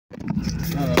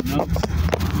Nope.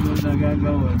 What I got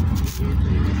going?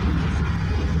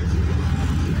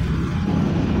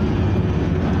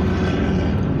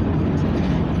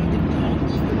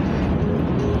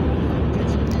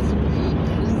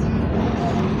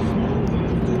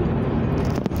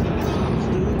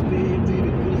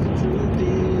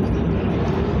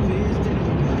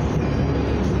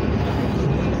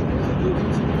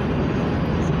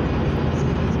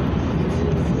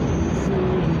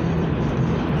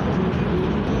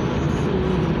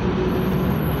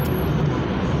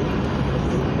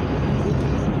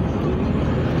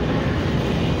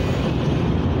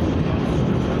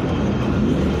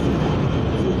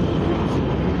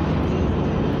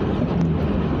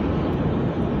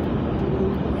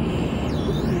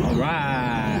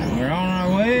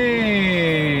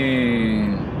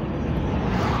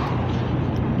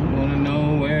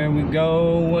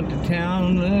 Go what the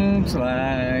town looks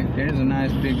like. There's a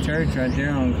nice big church right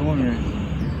there on the corner.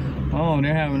 Oh,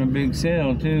 they're having a big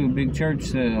sale too, big church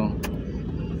sale.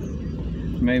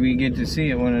 Maybe you get to see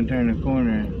it when I turn the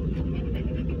corner.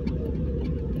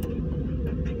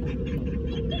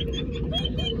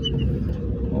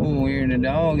 Oh, here's the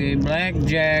dog, a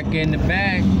blackjack in the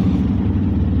back,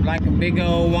 like a big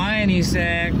old whiny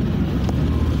sack.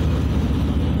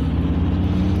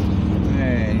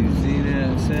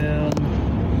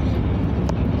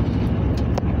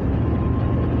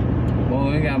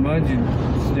 Boy, we got a bunch of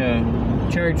stuff.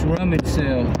 Church rummage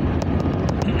sale.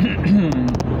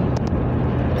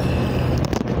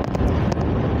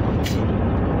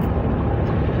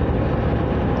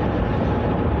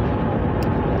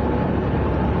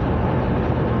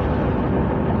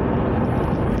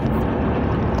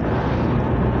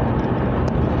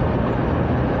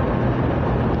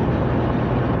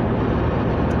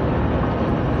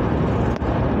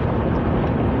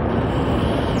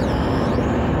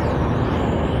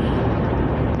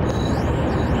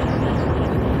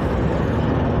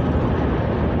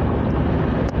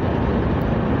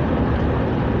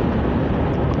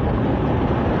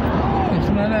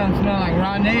 That smelled like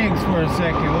rotten eggs for a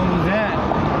second. What was that?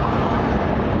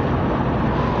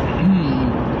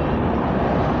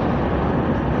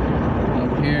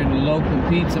 Up here at the local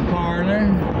pizza parlor.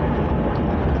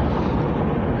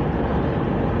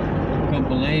 A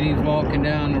couple ladies walking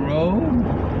down the road.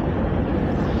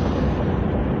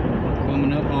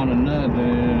 Coming up on another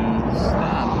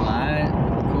stoplight.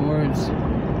 Of course,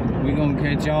 we're gonna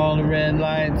catch all the red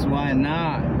lights. Why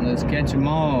not? Let's catch them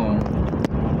all.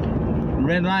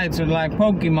 Red lights are like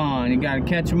Pokemon. You gotta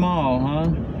catch them all, huh?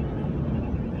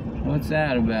 What's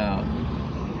that about?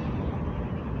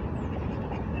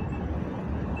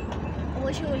 I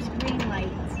wish it was green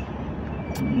lights.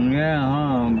 Yeah,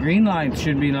 huh? Green lights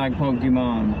should be like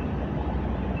Pokemon.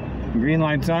 Green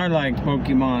lights are like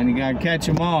Pokemon. You gotta catch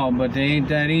them all, but they ain't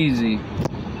that easy.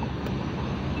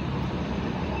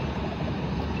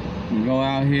 We go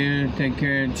out here, take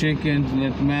care of chickens,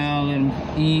 let them out, let them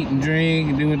eat and drink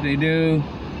and do what they do.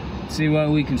 See what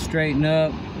we can straighten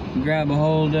up, grab a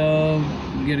hold of,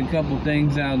 get a couple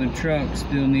things out of the truck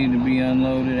still need to be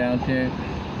unloaded out there.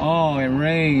 Oh, it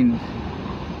rained.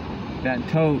 That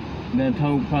tote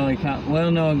probably caught,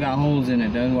 well no, it got holes in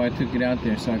it. That's why I took it out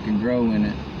there so I could grow in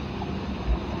it.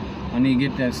 I need to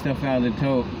get that stuff out of the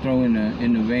tote, throw in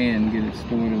the van, get it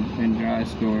stored in dry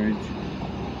storage.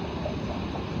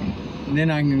 Then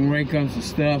I can rake up some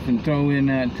stuff and throw in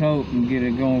that tote and get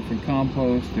it going for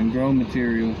compost and grow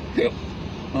material.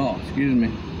 Oh, excuse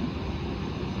me.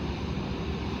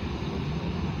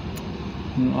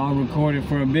 I'll record it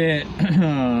for a bit, but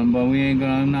I'm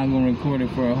not gonna record it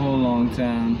for a whole long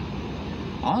time.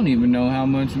 I don't even know how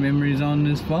much memory is on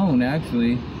this phone,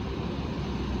 actually.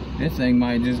 This thing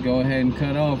might just go ahead and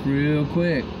cut off real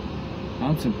quick.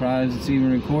 I'm surprised it's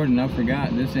even recording. I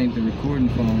forgot this ain't the recording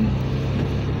phone.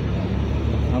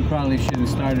 I probably should have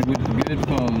started with the good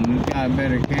phone. It's got a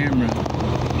better camera.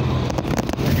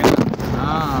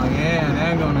 Oh yeah,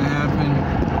 that's gonna happen.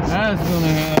 That's gonna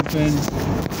happen.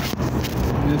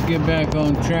 Let's get back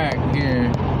on track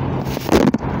here.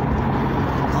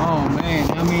 Oh man,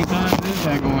 how many times is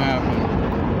that gonna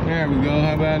happen? There we go,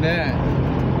 how about that?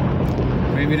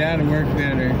 Maybe that'll work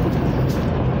better.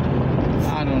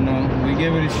 I don't know. We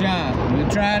give it a shot. We'll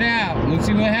try it out. We'll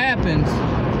see what happens.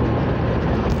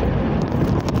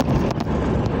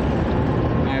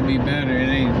 Might be better. It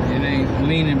ain't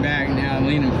leaning back now,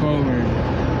 leaning forward.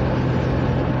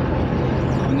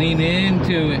 Lean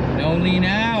into it. Don't lean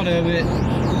out of it.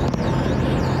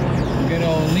 Good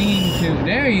old lean to.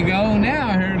 There you go. Now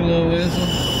I heard a little whistle.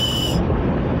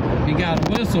 You got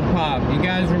a whistle pop. You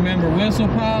guys remember whistle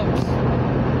pops?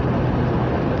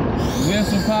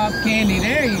 Whistle pop candy.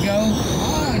 There you go.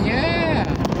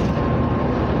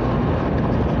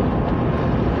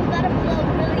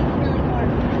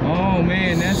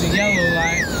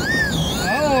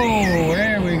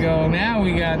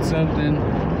 something.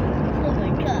 Oh my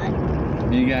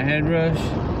god. You got head rush,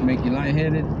 make you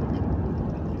lightheaded.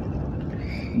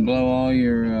 Blow all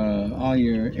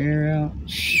your air out.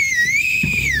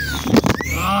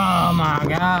 Oh my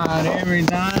God! Every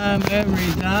time,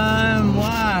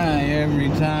 why? Every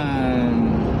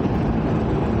time.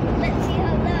 Let's see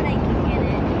how loud I can get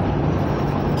it.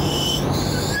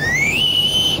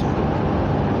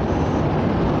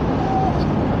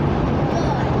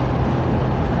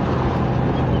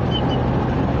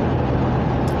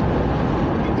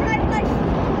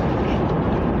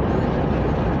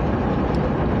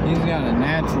 He's got a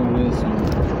natural whistle.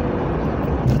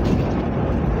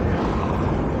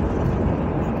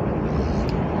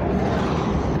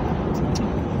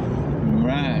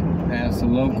 Right, past the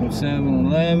local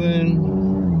 7-Eleven.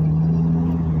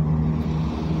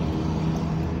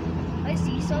 I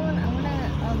see someone. I wanna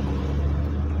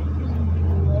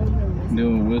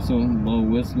Do a whistle, blow a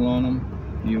whistle on him.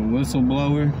 You a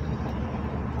whistleblower?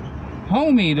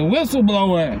 Homie, the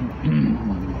whistleblower!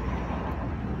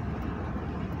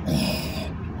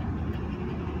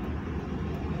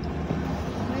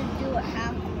 do it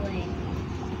halfway.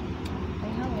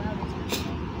 Wait, how loud is it?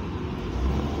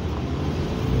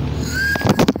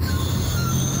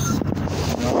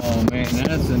 Oh man,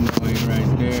 that's annoying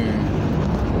right there.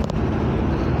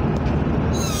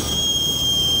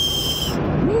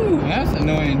 Woo, that's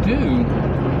annoying too.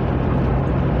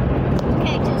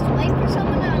 Okay, just wait for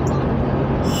someone to unlock.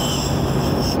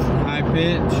 High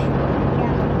pitch.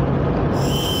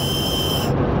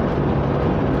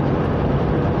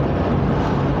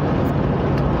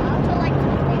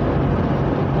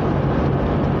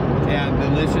 Yeah,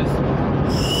 delicious.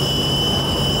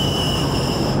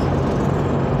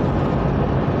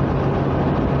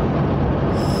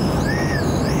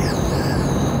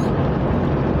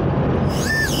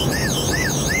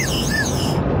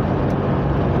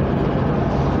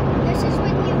 This is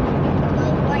when you go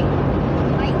white.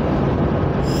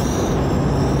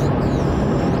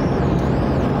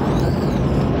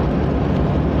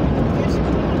 This is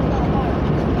when you go hard.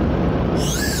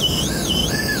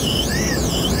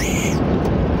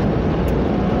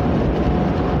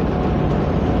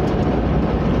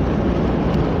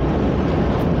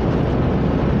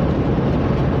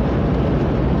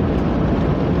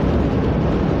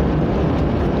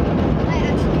 I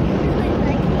actually really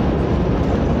like it.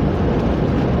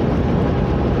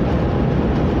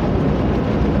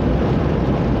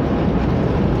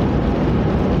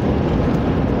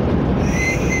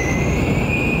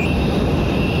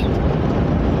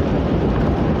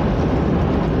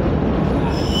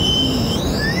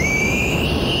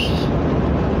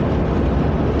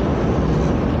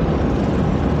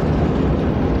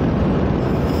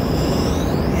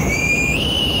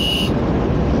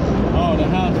 Oh, the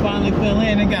house finally fell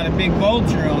in. It got a big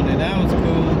vulture on it. That was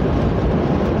cool.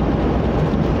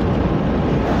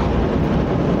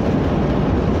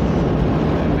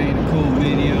 That made a cool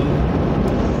video.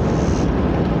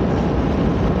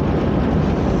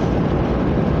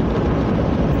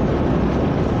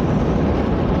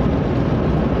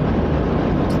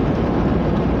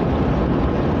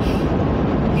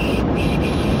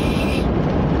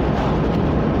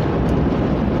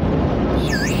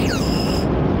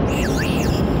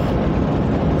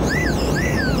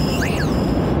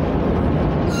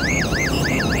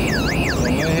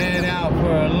 We'll head out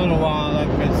for a little while, like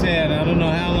I said. I don't know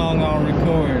how long I'll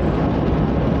record.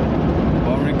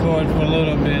 I'll record for a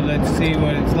little bit. Let's see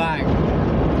what it's like.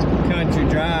 Country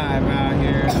drive out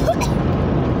here.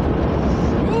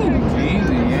 Ooh,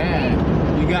 easy,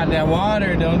 yeah. You got that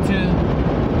water, don't you?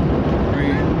 Or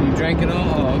you drank it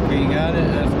all? Oh, okay, you got it?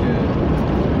 That's good.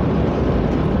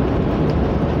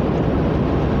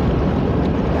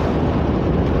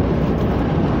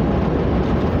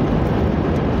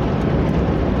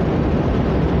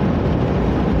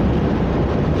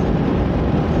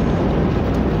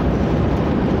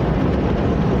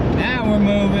 Now we're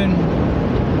moving.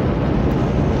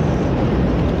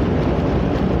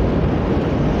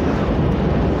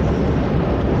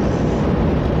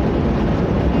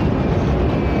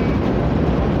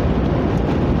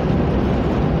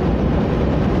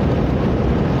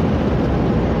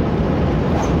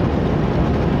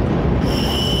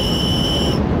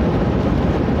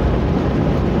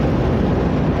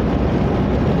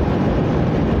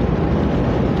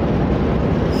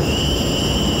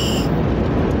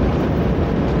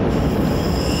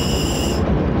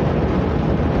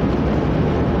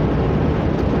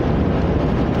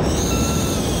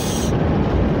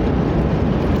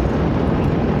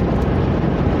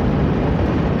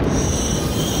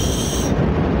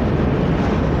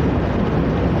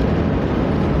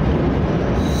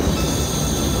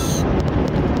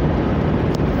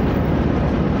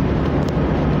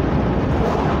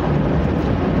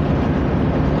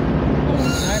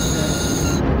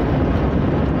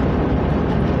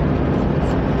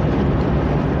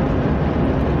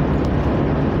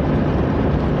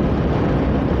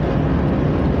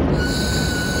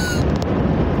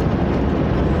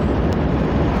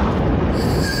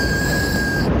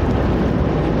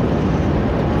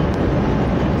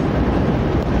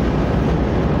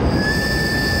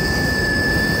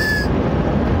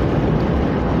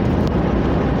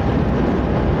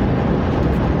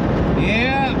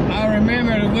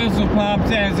 whistle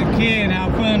pops as a kid, how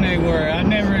fun they were. I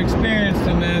never experienced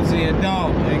them as the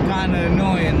adult. They're kind of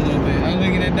annoying a little bit. Oh,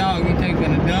 look at that dog, he's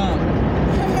taking a dump.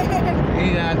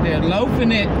 He's out there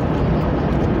loafing it.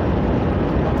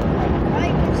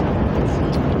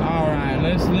 Alright,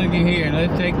 let's look at here.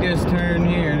 Let's take this turn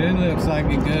here. This looks like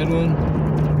a good one.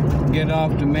 Get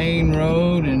off the main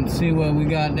road and see what we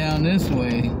got down this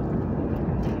way.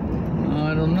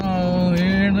 I don't know.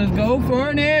 Here, let's go for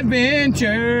an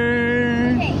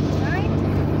adventure. Okay, fine.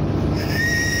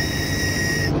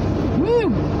 Woo!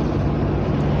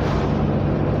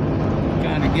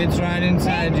 Kind of gets right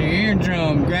inside your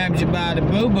eardrum, grabs you by the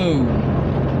boo-boo.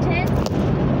 10. 11.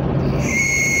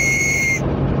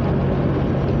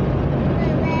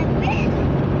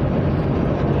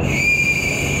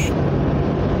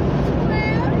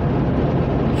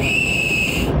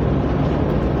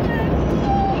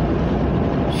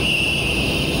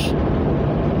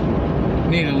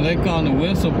 Need a lick on the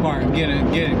whistle part, get it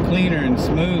cleaner and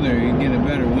smoother. You get a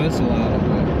better whistle out of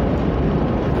it.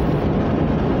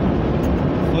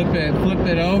 Flip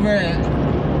it over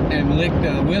and lick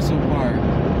the whistle part.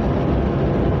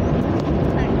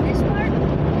 Like this part?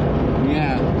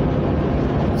 Yeah.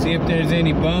 See if there's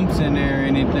any bumps in there or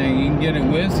anything. You can get it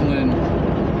whistling,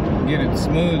 get it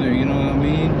smoother. You know what I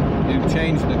mean? It'll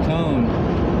change the tone.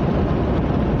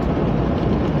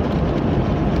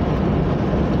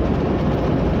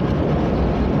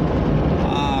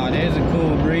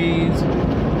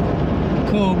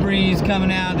 Cool breeze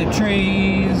coming out of the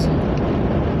trees.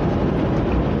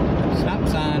 Stop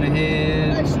sign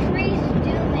ahead. Those trees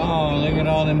do. Oh, look at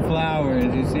all them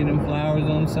flowers. You see them flowers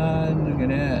on the side? Look at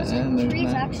that. Do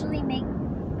trees actually make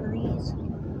breeze?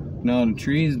 No, the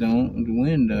trees don't. The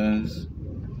wind does.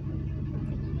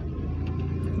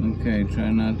 Okay,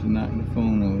 try not to knock the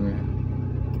phone over.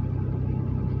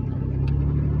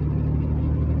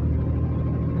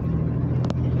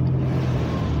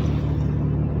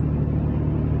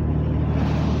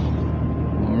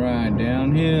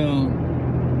 Downhill.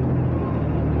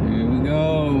 Here we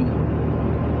go.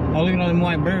 Oh, look at all them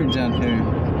white birds out there.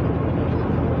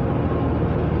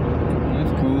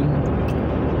 That's cool.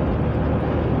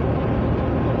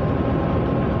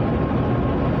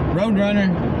 Roadrunner.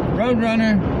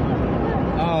 Roadrunner.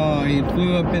 Oh, he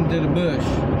flew up into the bush.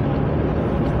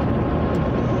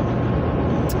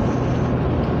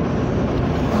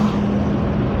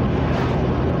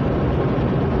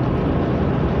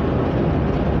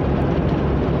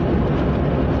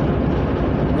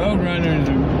 Roadrunners,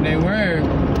 they were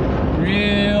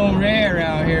real rare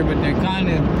out here, but they're kind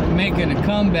of making a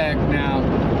comeback now.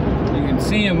 You can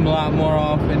see them a lot more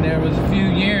often. There was a few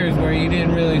years where you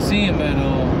didn't really see them at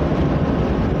all.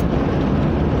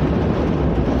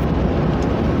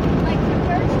 Like the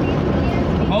first few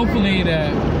years. Hopefully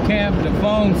the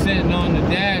phone sitting on the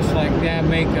dash like that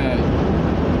make a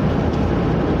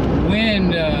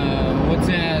wind, what's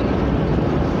that?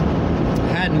 I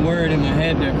had the word in my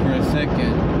head there for a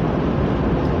second.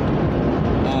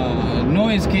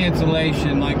 Noise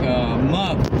cancellation, like a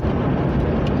muff.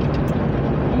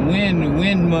 A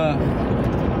wind muff.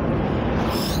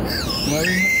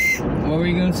 What were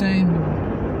you gonna say?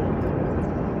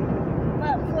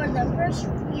 But for the first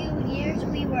few years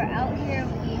we were out here,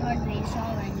 we hardly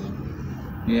saw any.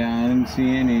 Yeah, I didn't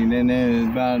see any. Then there was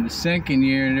about the second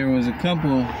year, there was a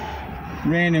couple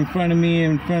ran in front of me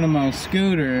in front of my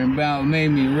scooter and about made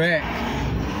me wreck.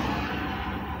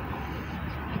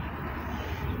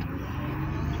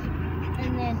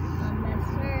 And then on the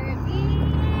third year,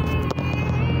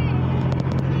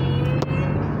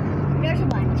 there's a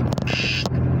bunch.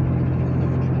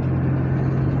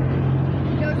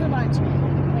 There's a bunch.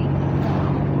 Wait,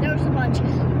 there's a bunch.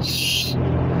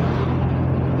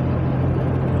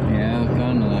 Yeah,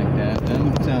 kind of like that. That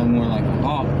would sound more like a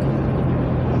hawk.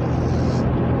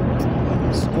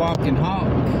 Squawking hawk.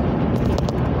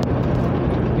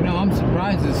 You know, I'm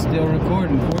surprised it's still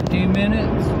recording. 14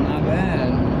 minutes? Not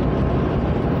bad.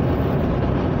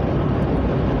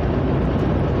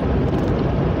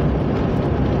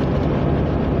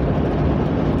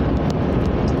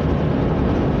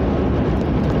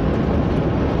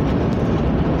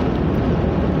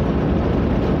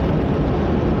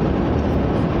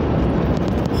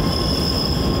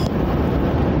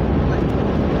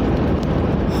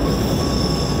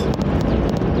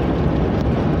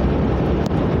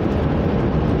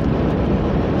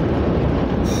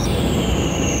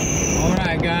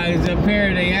 Up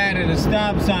here they added a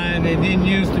stop sign that didn't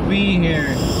used to be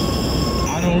here.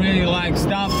 I don't really like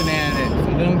stopping at it,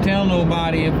 so don't tell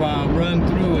nobody if I run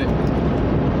through it.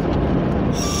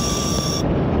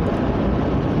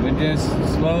 But just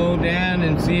slow down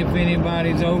and see if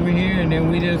anybody's over here, and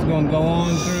then we just gonna go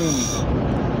on through.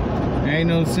 There ain't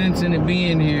no sense in it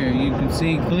being here. You can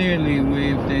see clearly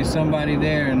if there's somebody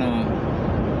there or not.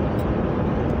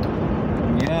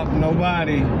 Yep,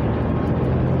 nobody.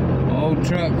 Old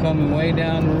truck coming way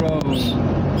down the road.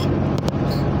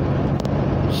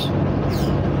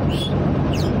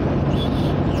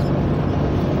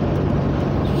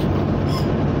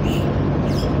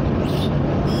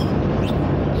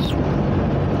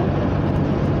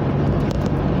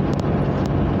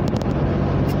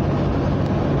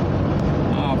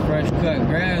 Cut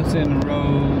grass in the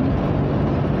road.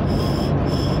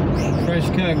 Fresh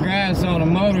cut grass on a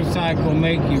motorcycle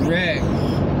make you wreck.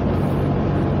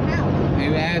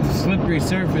 It adds a slippery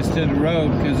surface to the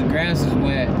road because the grass is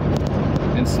wet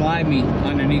and slimy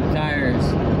underneath tires.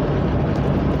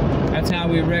 That's how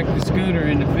we wrecked the scooter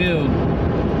in the field.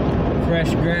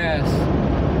 Fresh grass. I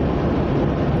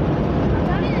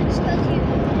thought it was because you hit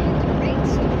the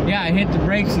brakes. Yeah, I hit the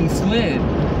brakes and slid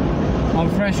on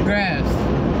fresh grass.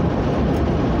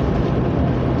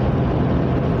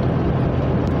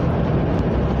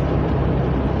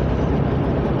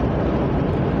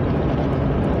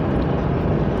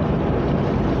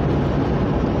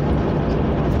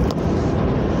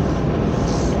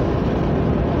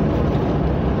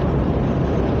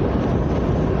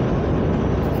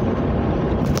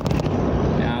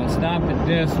 Stop at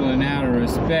this one out of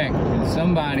respect.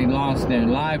 Somebody lost their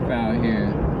life out here.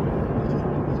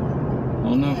 I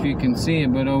don't know if you can see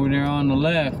it, but over there on the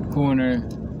left corner,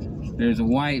 there's a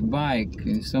white bike,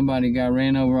 and somebody got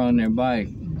ran over on their bike.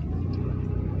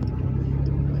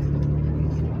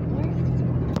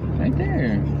 Right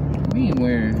there. I mean,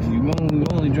 where? We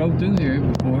only drove through here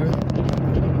before.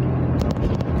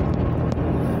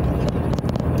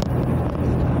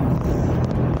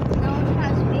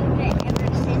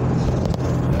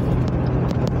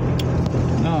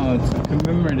 It's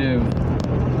commemorative.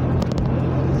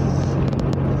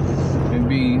 It'd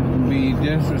be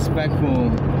disrespectful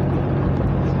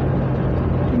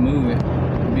to move it.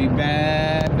 It'd be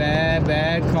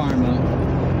bad karma.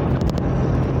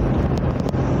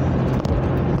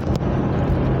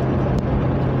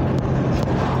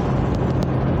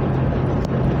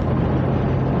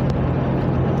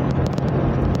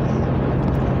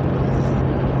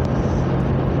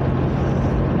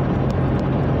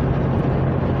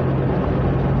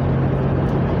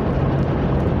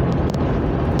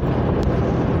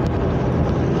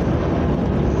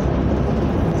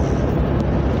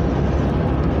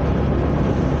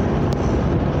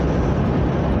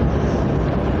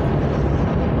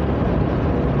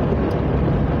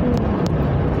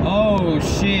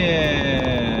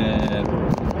 Shit.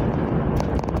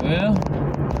 Well,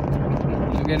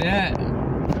 look at that.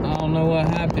 I don't know what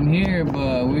happened here,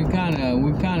 but we kind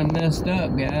of messed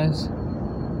up, guys.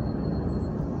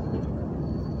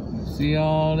 See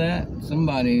all that?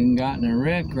 Somebody got in a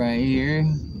wreck right here,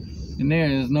 and there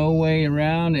is no way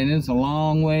around, and it's a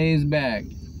long ways back.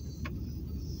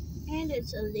 And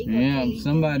it's illegal. Yeah,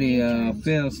 somebody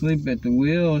fell asleep at the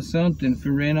wheel or something,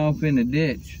 ran off in the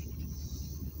ditch.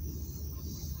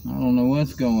 I don't know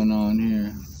what's going on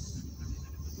here.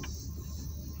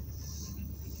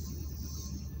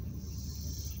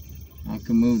 I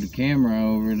can move the camera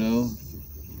over though.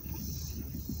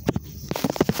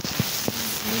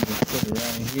 We'll just put it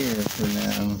right here for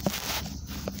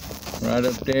now. Right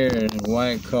up there in the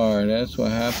white car. That's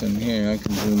what happened here. I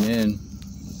can zoom in.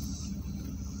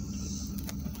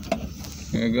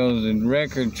 Here goes the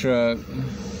record truck.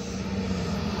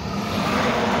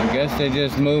 I guess they're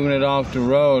just moving it off the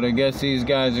road. I guess these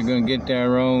guys are gonna get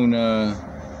their own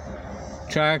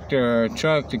tractor or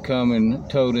truck to come and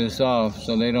tow this off,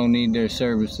 so they don't need their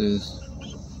services.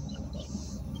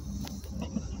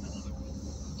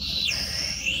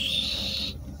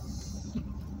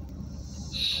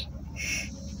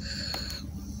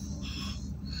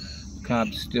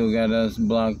 Cops still got us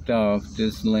blocked off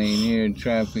this lane here.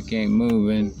 Traffic ain't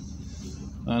moving.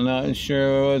 I'm not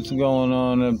sure what's going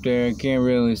on up there. I can't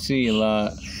really see a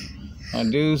lot. I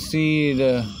do see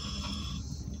the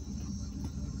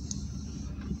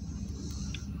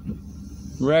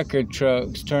record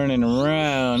trucks turning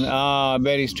around. I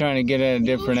bet he's trying to get at a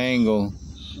different angle.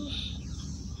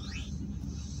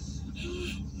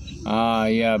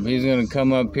 Yeah, he's gonna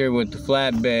come up here with the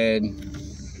flatbed.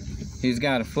 He's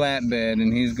got a flatbed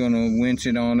and he's gonna winch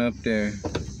it on up there.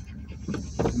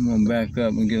 I'm gonna back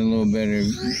up and get a little better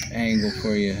angle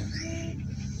for you.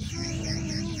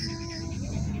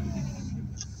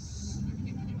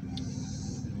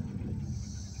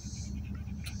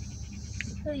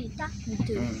 Who are you talking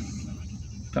to?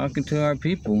 Talking to our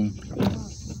people.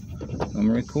 I'm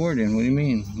recording. What do you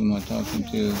mean? Who am I talking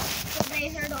to? So they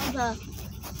heard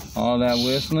All that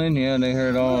whistling? Yeah, they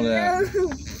heard all that.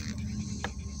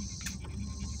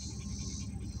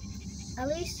 At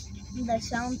least the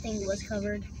sound thing was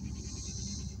covered.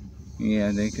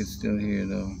 Yeah, they could still hear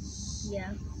though.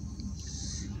 Yeah.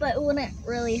 But it wouldn't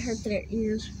really hurt their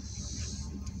ears.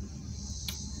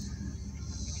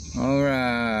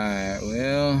 Alright,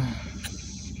 well.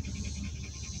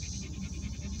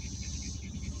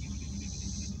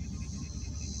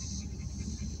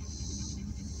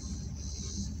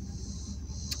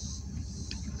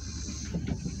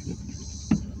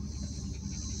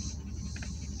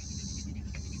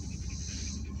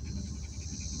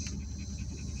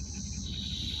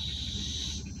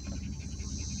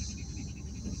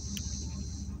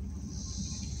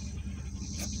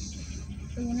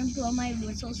 I want to blow my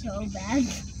whistle so bad.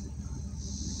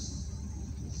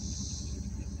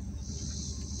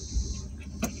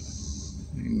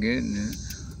 You're getting it.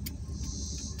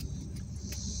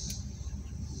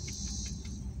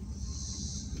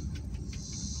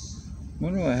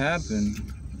 Wonder what happened.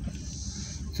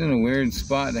 It's in a weird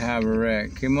spot to have a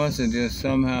wreck. He must have just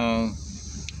somehow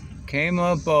came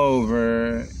up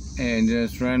over and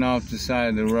just ran off the side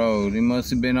of the road. He must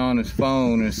have been on his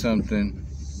phone or something.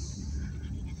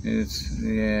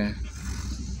 Yeah.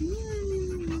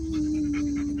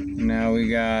 Now we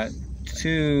got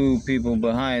 2 people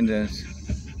behind us.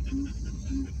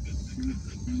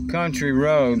 Country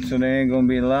road, so there ain't gonna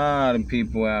be a lot of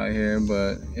people out here,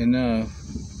 but enough.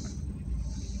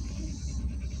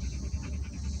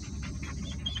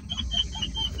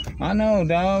 I know,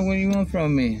 dog. What do you want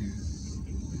from me?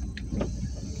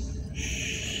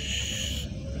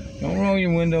 Don't roll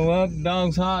your window up.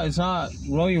 Dog's hot. It's hot.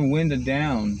 Roll your window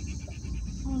down.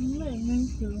 I'm not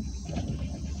meant to.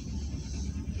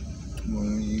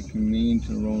 Well, you can mean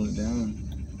to roll it down.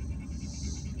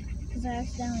 Because I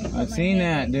accidentally put I my seen that,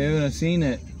 hand dude. I seen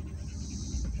it.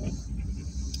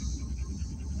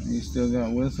 You still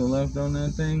got whistle left on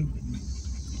that thing?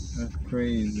 That's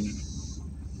crazy.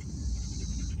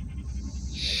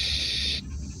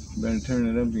 Better turn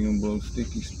it up. You're gonna blow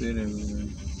sticky spit everywhere.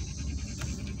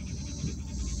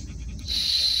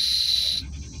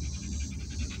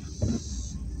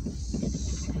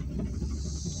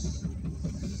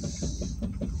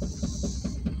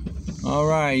 All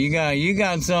right, you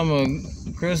got some of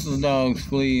Crystal Dog's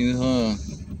fleas, huh?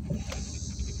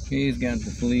 He's got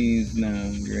the fleas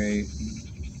now. Great.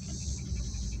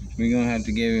 We're gonna have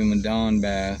to give him a Dawn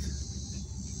bath.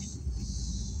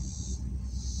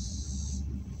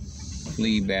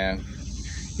 Flea bath.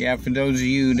 Yeah, for those of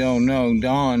you who don't know,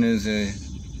 Dawn is a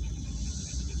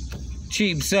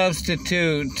cheap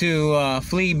substitute to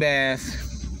flea bath.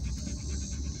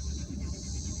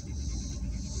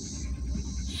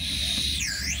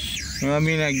 Well, I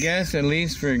mean, I guess at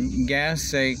least for gas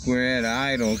sake, we're at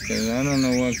idle, because I don't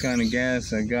know what kind of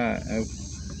gas I got. I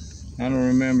don't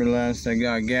remember last I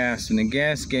got gas, and the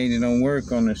gas gauge don't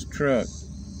work on this truck.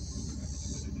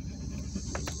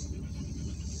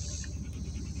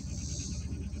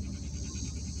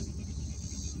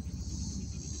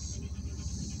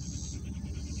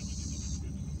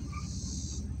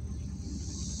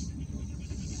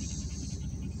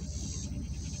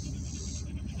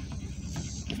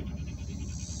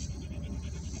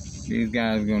 These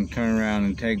guys are going to turn around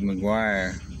and take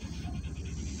McGuire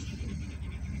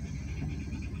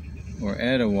or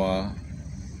Etowah,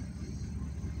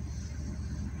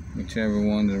 whichever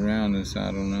one's around us,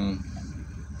 I don't know.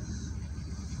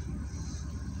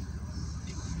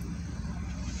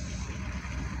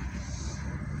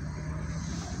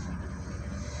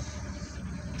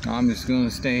 I'm just going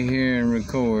to stay here and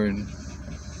record.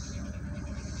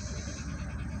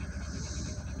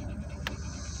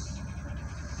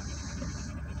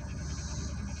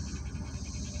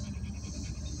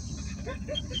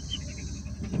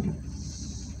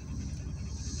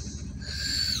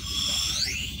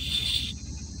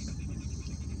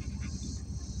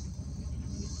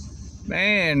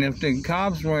 Man, if the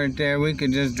cops weren't there, we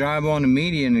could just drive on the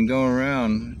median and go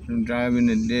around and drive in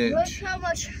the ditch. Look how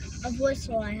much of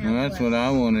whistle I have. Well, that's left. what I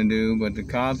want to do, but the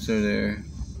cops are there.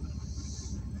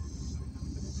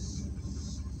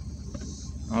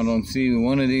 I don't see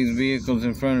one of these vehicles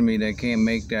in front of me that can't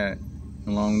make that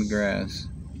along the grass.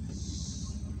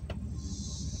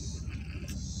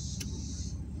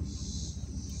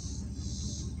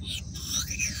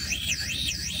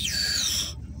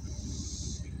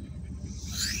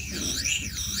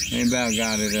 They about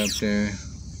got it up there.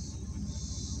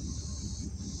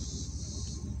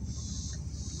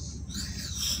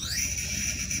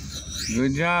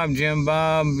 Good job, Jim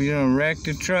Bob. You done wrecked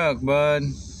the truck, bud.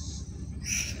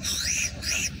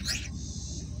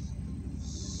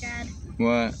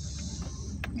 What?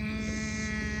 No.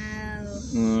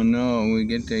 Oh no, when we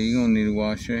get there, you're gonna need to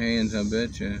wash your hands, I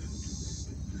bet you.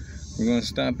 We're gonna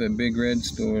stop at Big Red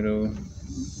Store though,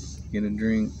 get a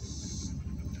drink.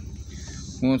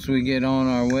 Once we get on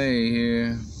our way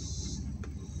here.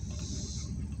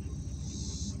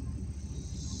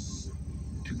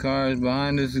 Two cars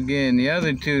behind us again. The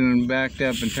other two backed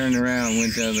up and turned around and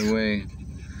went the other way.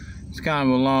 It's kind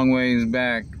of a long ways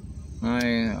back.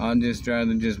 I'll just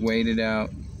rather just wait it out.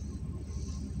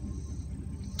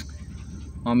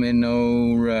 I'm in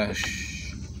no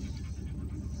rush.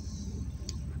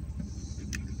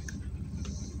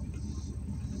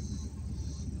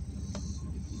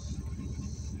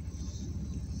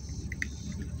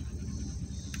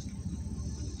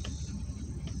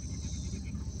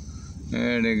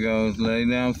 There it goes. Lay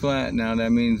down flat now.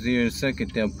 That means here in a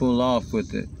second they'll pull off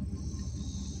with it.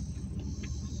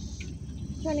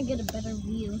 Trying to get a better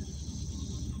view.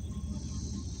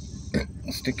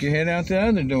 Stick your head out the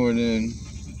other door then.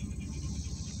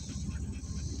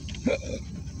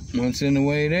 What's in the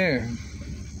way there?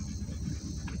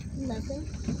 Nothing.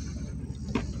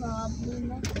 Probably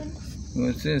nothing.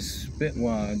 What's this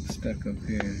spitwad stuck up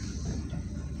here?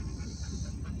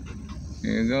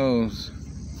 Here it goes.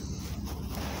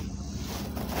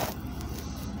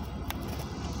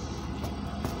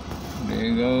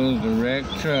 There goes the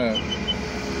wrecked truck.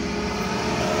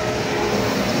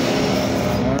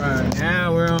 Alright,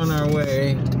 now we're on our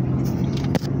way.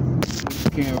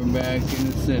 Camera back in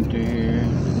the center here.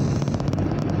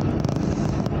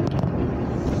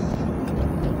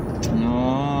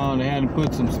 No, they had to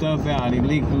put some stuff out. He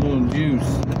leaked a little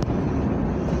juice.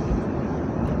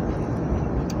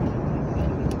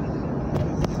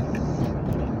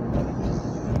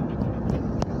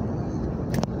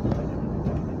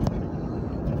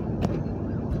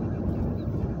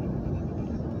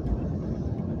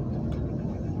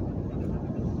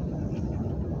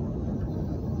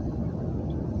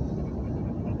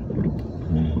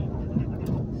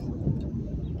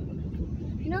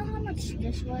 You know how much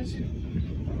this was?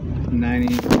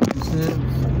 90 cents.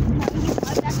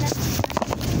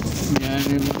 Yeah,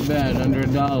 it was bad, under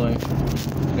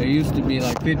 $1. They used to be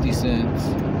like 50 cents.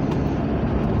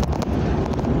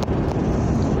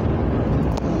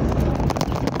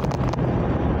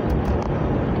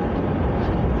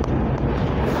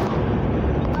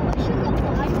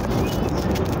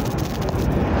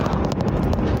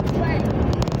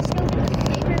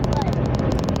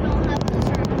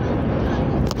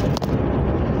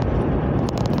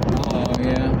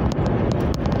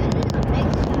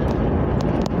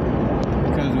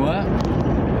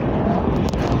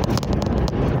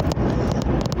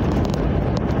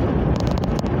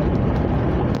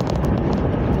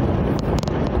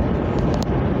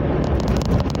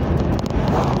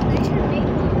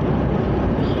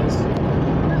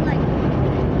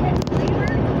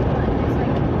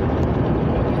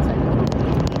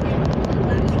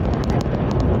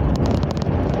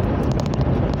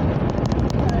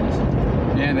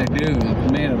 Yeah, they do.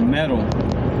 It's made of metal.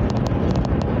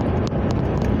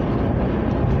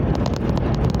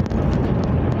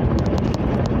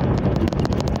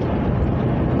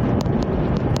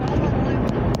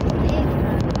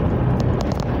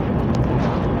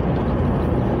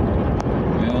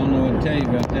 I don't know what to tell you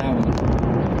about that one.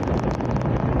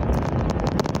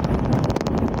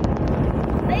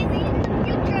 Maybe in the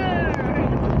future.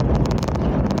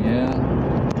 Yeah.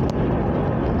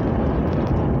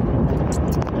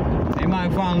 They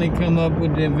might finally come up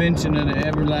with the invention of the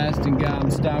everlasting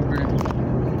gobstopper.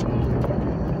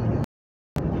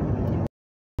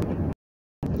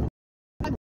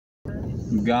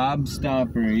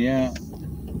 Gobstopper, yeah.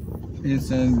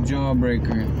 It's a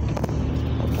jawbreaker.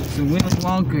 It's a Willy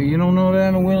Wonka. You don't know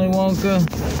that, a Willy Wonka?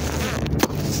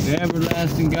 The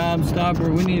everlasting gobstopper.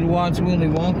 We need to watch Willy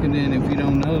Wonka then if you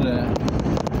don't know that.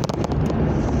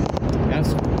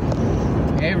 That's...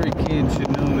 every kid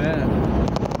should know that.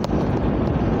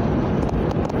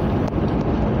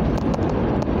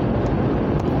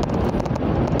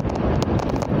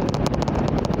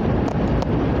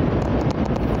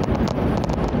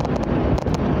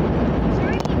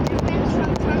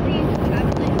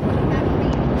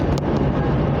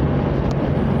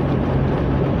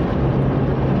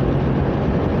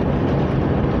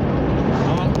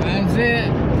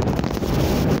 It.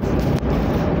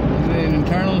 The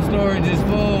internal storage is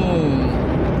full.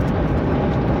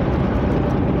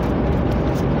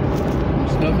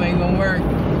 Stuff ain't gonna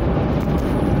work.